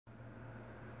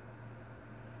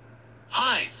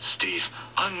Steve.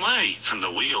 I'm Larry from The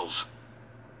Wheels.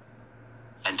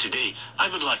 And today, I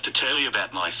would like to tell you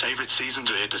about my favorite Season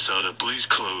 2 episode of Blue's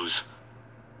Clues.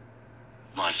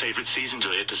 My favorite Season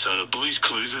 2 episode of Blue's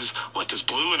Clues is, What Does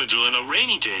Blue Want to Do on a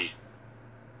Rainy Day?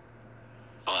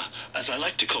 Or, as I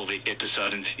like to call the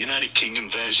episode in United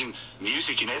Kingdom version,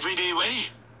 Music in Everyday Way.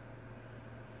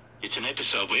 It's an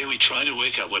episode where we try to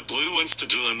work out what Blue wants to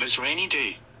do on this rainy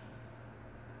day.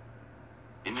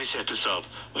 In this episode,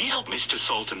 we help Mr.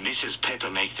 Salt and Mrs. Pepper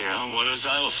make their own water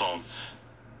xylophone.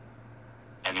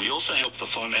 And we also help the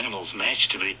farm animals match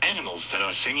to the animals that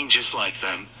are singing just like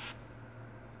them.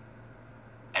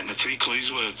 And the three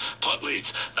clues were pot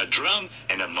lids, a drum,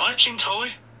 and a marching toy.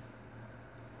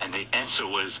 And the answer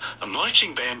was a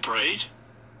marching band parade.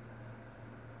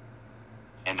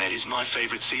 And that is my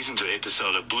favorite Season 2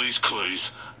 episode of Blue's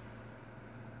Clues.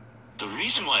 The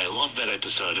reason why I love that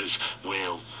episode is,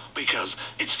 well, because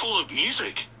it's full of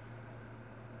music.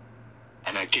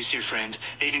 And I guess your friend,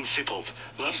 Aiden Sippold,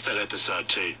 loves that episode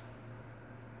too.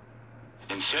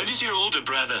 And so does your older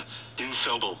brother, Din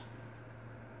Sobel.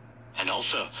 And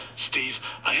also, Steve,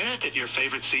 I heard that your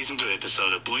favorite Season 2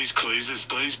 episode of Blue's Clues is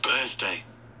Blue's birthday.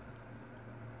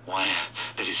 Wow,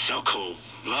 that is so cool.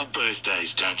 Love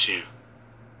birthdays, don't you?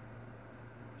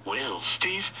 Well,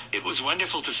 Steve, it was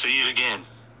wonderful to see you again.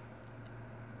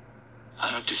 I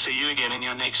hope to see you again in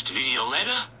your next video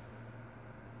later.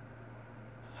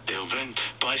 Till then,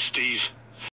 bye Steve.